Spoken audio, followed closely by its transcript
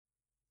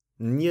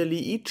Nearly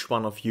each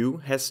one of you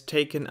has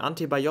taken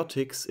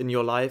antibiotics in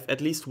your life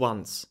at least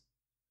once.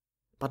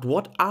 But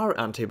what are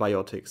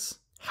antibiotics?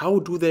 How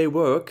do they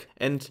work?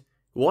 And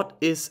what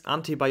is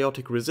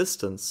antibiotic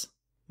resistance?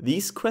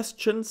 These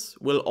questions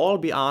will all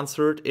be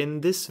answered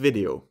in this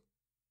video.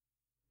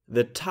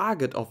 The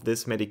target of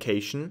this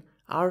medication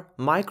are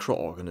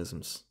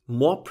microorganisms,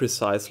 more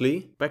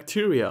precisely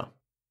bacteria.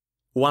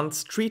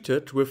 Once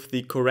treated with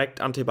the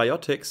correct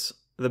antibiotics,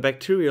 the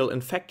bacterial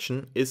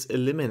infection is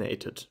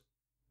eliminated.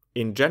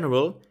 In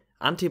general,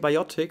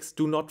 antibiotics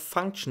do not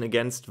function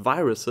against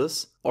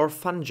viruses or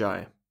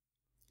fungi.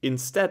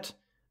 Instead,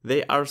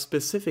 they are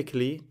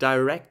specifically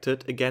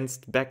directed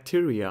against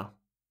bacteria.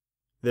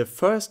 The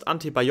first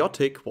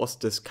antibiotic was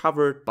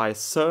discovered by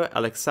Sir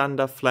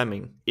Alexander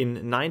Fleming in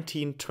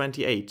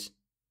 1928.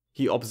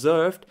 He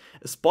observed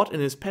a spot in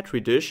his petri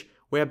dish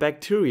where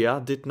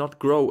bacteria did not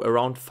grow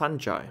around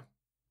fungi.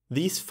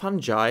 These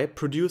fungi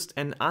produced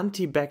an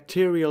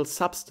antibacterial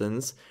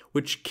substance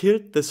which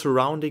killed the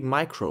surrounding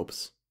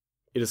microbes.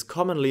 It is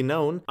commonly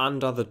known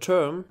under the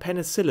term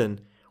penicillin,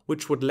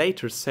 which would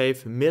later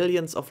save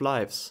millions of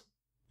lives.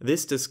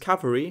 This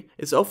discovery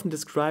is often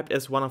described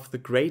as one of the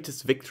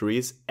greatest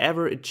victories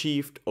ever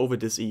achieved over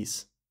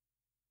disease.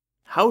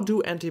 How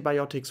do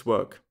antibiotics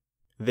work?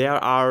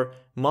 There are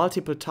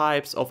multiple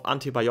types of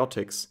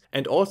antibiotics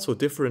and also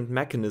different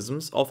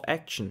mechanisms of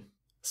action.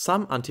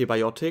 Some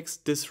antibiotics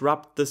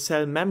disrupt the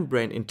cell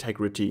membrane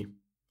integrity.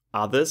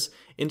 Others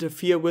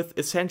interfere with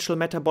essential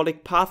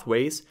metabolic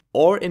pathways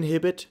or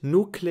inhibit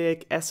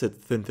nucleic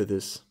acid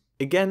synthesis.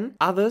 Again,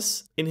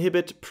 others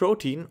inhibit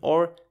protein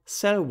or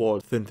cell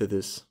wall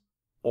synthesis.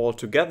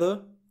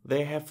 Altogether,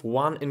 they have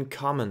one in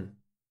common.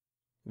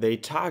 They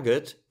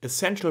target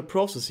essential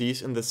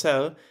processes in the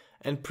cell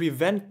and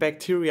prevent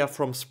bacteria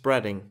from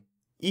spreading,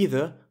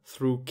 either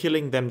through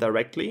killing them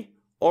directly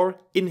or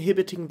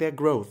inhibiting their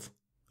growth.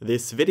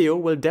 This video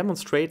will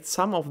demonstrate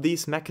some of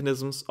these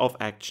mechanisms of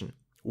action.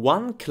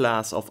 One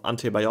class of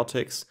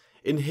antibiotics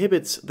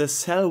inhibits the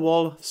cell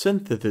wall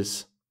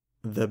synthesis.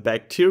 The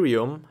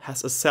bacterium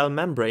has a cell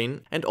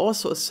membrane and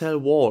also a cell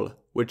wall,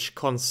 which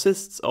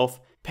consists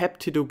of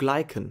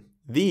peptidoglycan.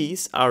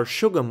 These are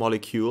sugar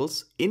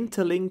molecules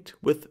interlinked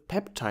with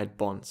peptide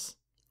bonds.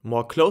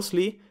 More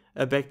closely,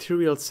 a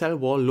bacterial cell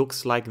wall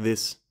looks like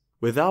this.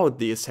 Without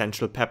the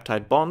essential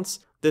peptide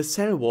bonds, the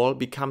cell wall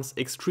becomes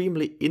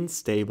extremely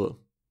unstable.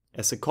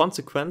 As a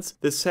consequence,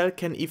 the cell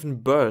can even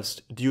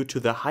burst due to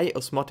the high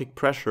osmotic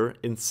pressure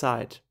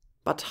inside.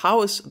 But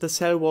how is the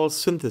cell wall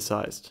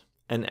synthesized?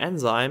 An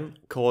enzyme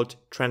called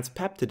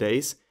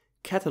Transpeptidase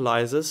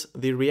catalyzes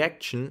the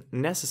reaction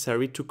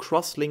necessary to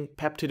cross-link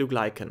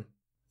peptidoglycan.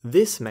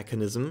 This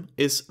mechanism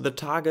is the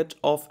target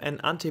of an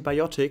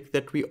antibiotic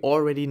that we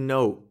already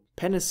know,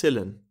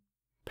 penicillin.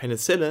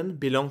 Penicillin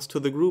belongs to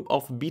the group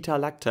of Beta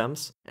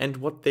Lactams, and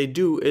what they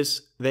do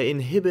is they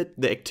inhibit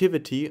the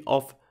activity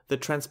of the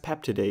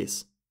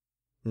transpeptidase.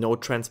 No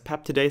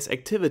transpeptidase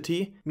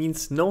activity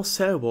means no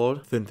cell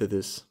wall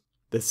synthesis.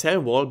 The cell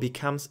wall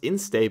becomes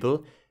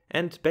unstable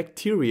and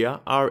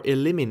bacteria are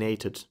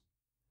eliminated.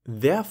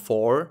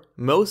 Therefore,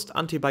 most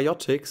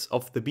antibiotics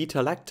of the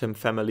beta-lactam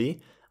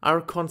family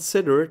are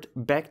considered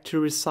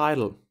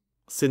bactericidal.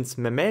 Since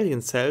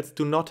mammalian cells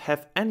do not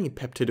have any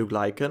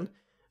peptidoglycan,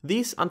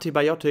 these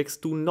antibiotics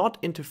do not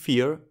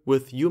interfere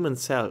with human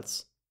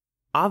cells.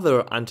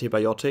 Other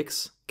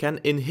antibiotics can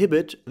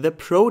inhibit the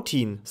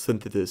protein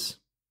synthesis.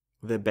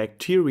 The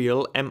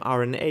bacterial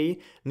mRNA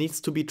needs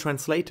to be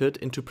translated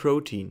into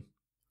protein.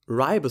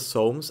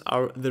 Ribosomes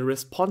are the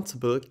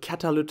responsible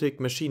catalytic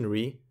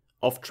machinery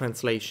of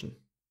translation.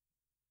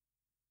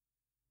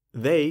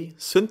 They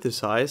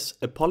synthesize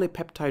a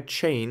polypeptide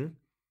chain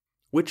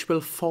which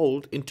will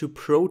fold into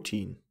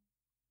protein.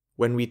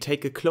 When we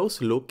take a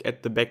closer look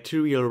at the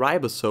bacterial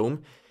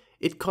ribosome,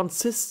 it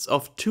consists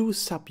of two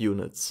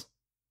subunits,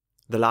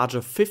 the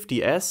larger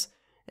 50S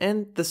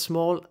and the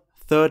small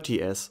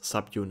 30S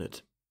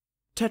subunit.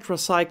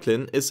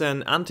 Tetracycline is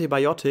an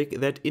antibiotic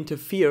that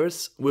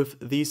interferes with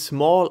the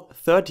small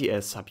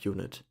 30S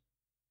subunit.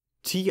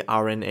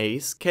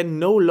 tRNAs can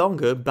no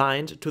longer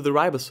bind to the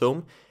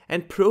ribosome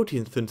and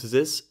protein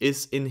synthesis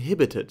is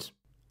inhibited.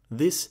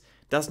 This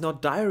does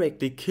not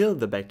directly kill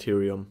the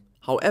bacterium.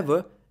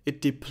 However,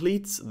 it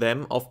depletes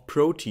them of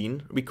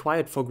protein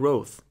required for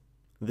growth.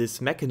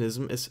 This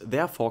mechanism is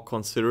therefore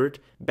considered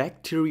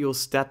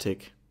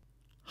bacteriostatic.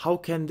 How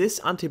can this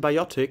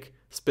antibiotic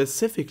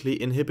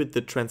specifically inhibit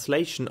the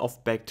translation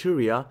of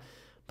bacteria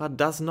but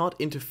does not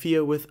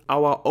interfere with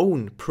our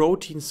own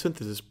protein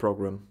synthesis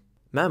program?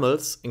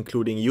 Mammals,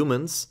 including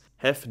humans,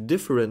 have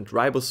different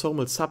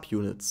ribosomal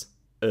subunits,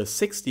 a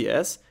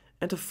 60S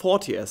and a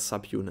 40S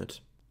subunit.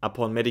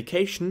 Upon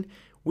medication,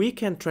 we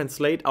can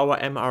translate our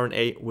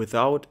mRNA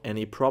without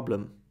any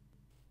problem.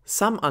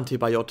 Some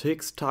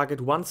antibiotics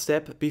target one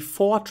step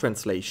before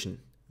translation.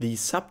 These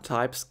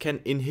subtypes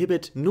can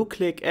inhibit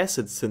nucleic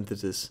acid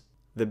synthesis.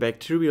 The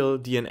bacterial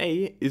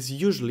DNA is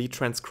usually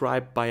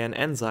transcribed by an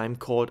enzyme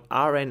called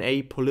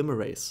RNA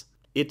polymerase.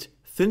 It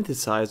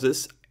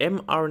synthesizes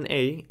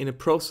mRNA in a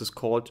process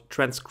called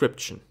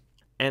transcription.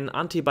 An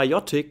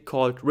antibiotic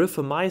called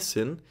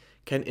Rifamycin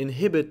can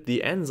inhibit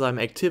the enzyme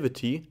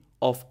activity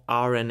of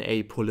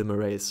RNA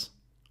polymerase.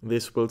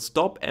 This will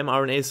stop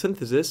mRNA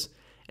synthesis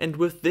and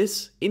with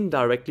this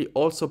indirectly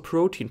also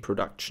protein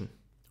production.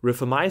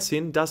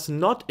 Rifamycin does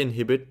not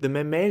inhibit the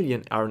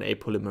mammalian RNA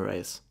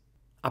polymerase.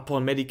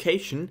 Upon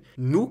medication,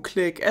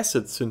 nucleic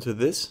acid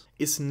synthesis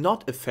is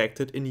not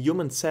affected in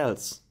human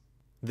cells.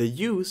 The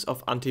use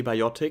of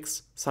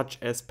antibiotics, such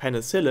as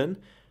penicillin,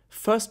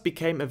 first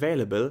became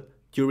available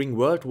during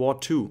World War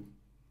II.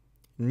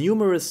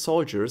 Numerous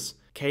soldiers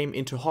came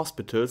into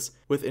hospitals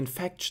with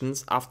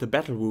infections after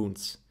battle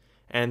wounds,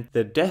 and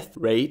the death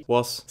rate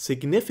was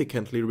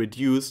significantly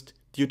reduced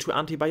due to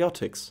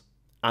antibiotics.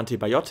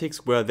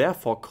 Antibiotics were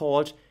therefore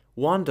called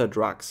wonder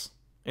drugs.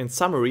 In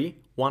summary,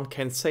 one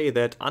can say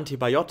that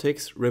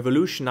antibiotics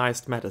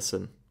revolutionized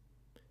medicine.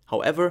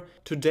 However,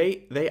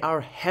 today they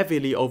are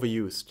heavily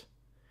overused.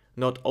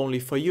 Not only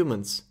for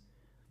humans,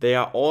 they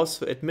are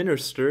also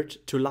administered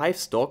to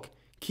livestock,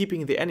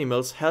 keeping the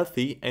animals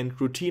healthy and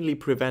routinely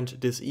prevent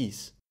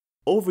disease.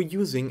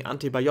 Overusing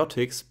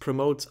antibiotics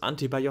promotes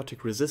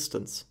antibiotic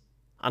resistance.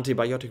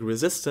 Antibiotic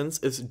resistance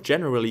is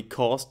generally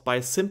caused by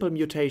simple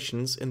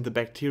mutations in the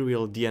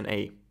bacterial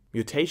DNA.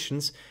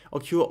 Mutations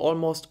occur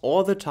almost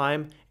all the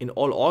time in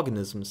all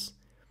organisms.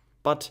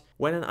 But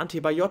when an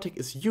antibiotic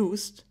is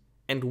used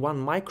and one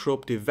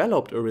microbe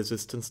developed a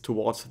resistance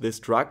towards this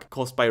drug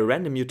caused by a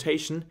random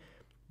mutation,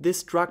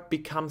 this drug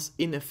becomes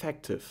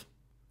ineffective.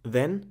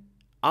 Then,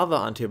 other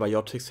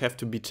antibiotics have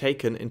to be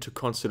taken into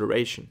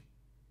consideration.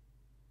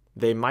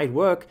 They might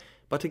work,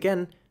 but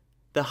again,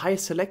 the high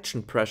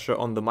selection pressure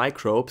on the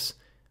microbes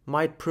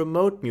might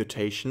promote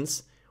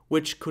mutations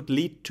which could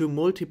lead to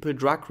multiple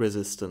drug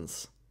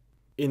resistance.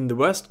 In the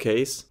worst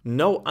case,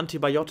 no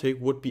antibiotic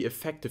would be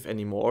effective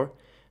anymore,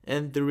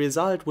 and the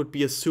result would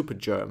be a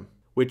supergerm,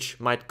 which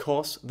might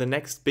cause the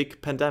next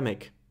big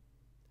pandemic.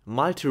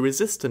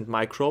 Multiresistent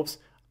microbes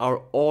are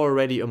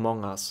already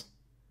among us.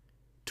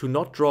 To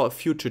not draw a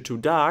future too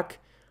dark,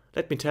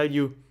 let me tell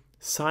you,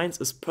 science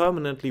is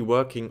permanently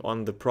working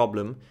on the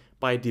problem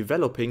by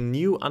developing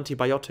new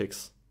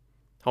antibiotics.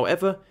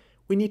 However,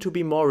 we need to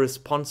be more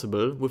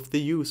responsible with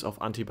the use of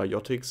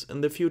antibiotics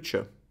in the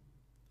future.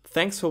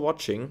 Thanks for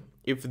watching.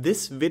 If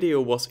this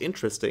video was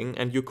interesting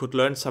and you could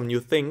learn some new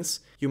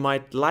things, you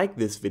might like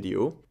this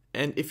video.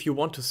 And if you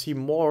want to see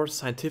more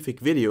scientific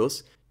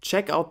videos,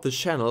 check out the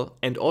channel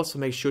and also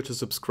make sure to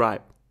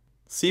subscribe.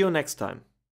 See you next time.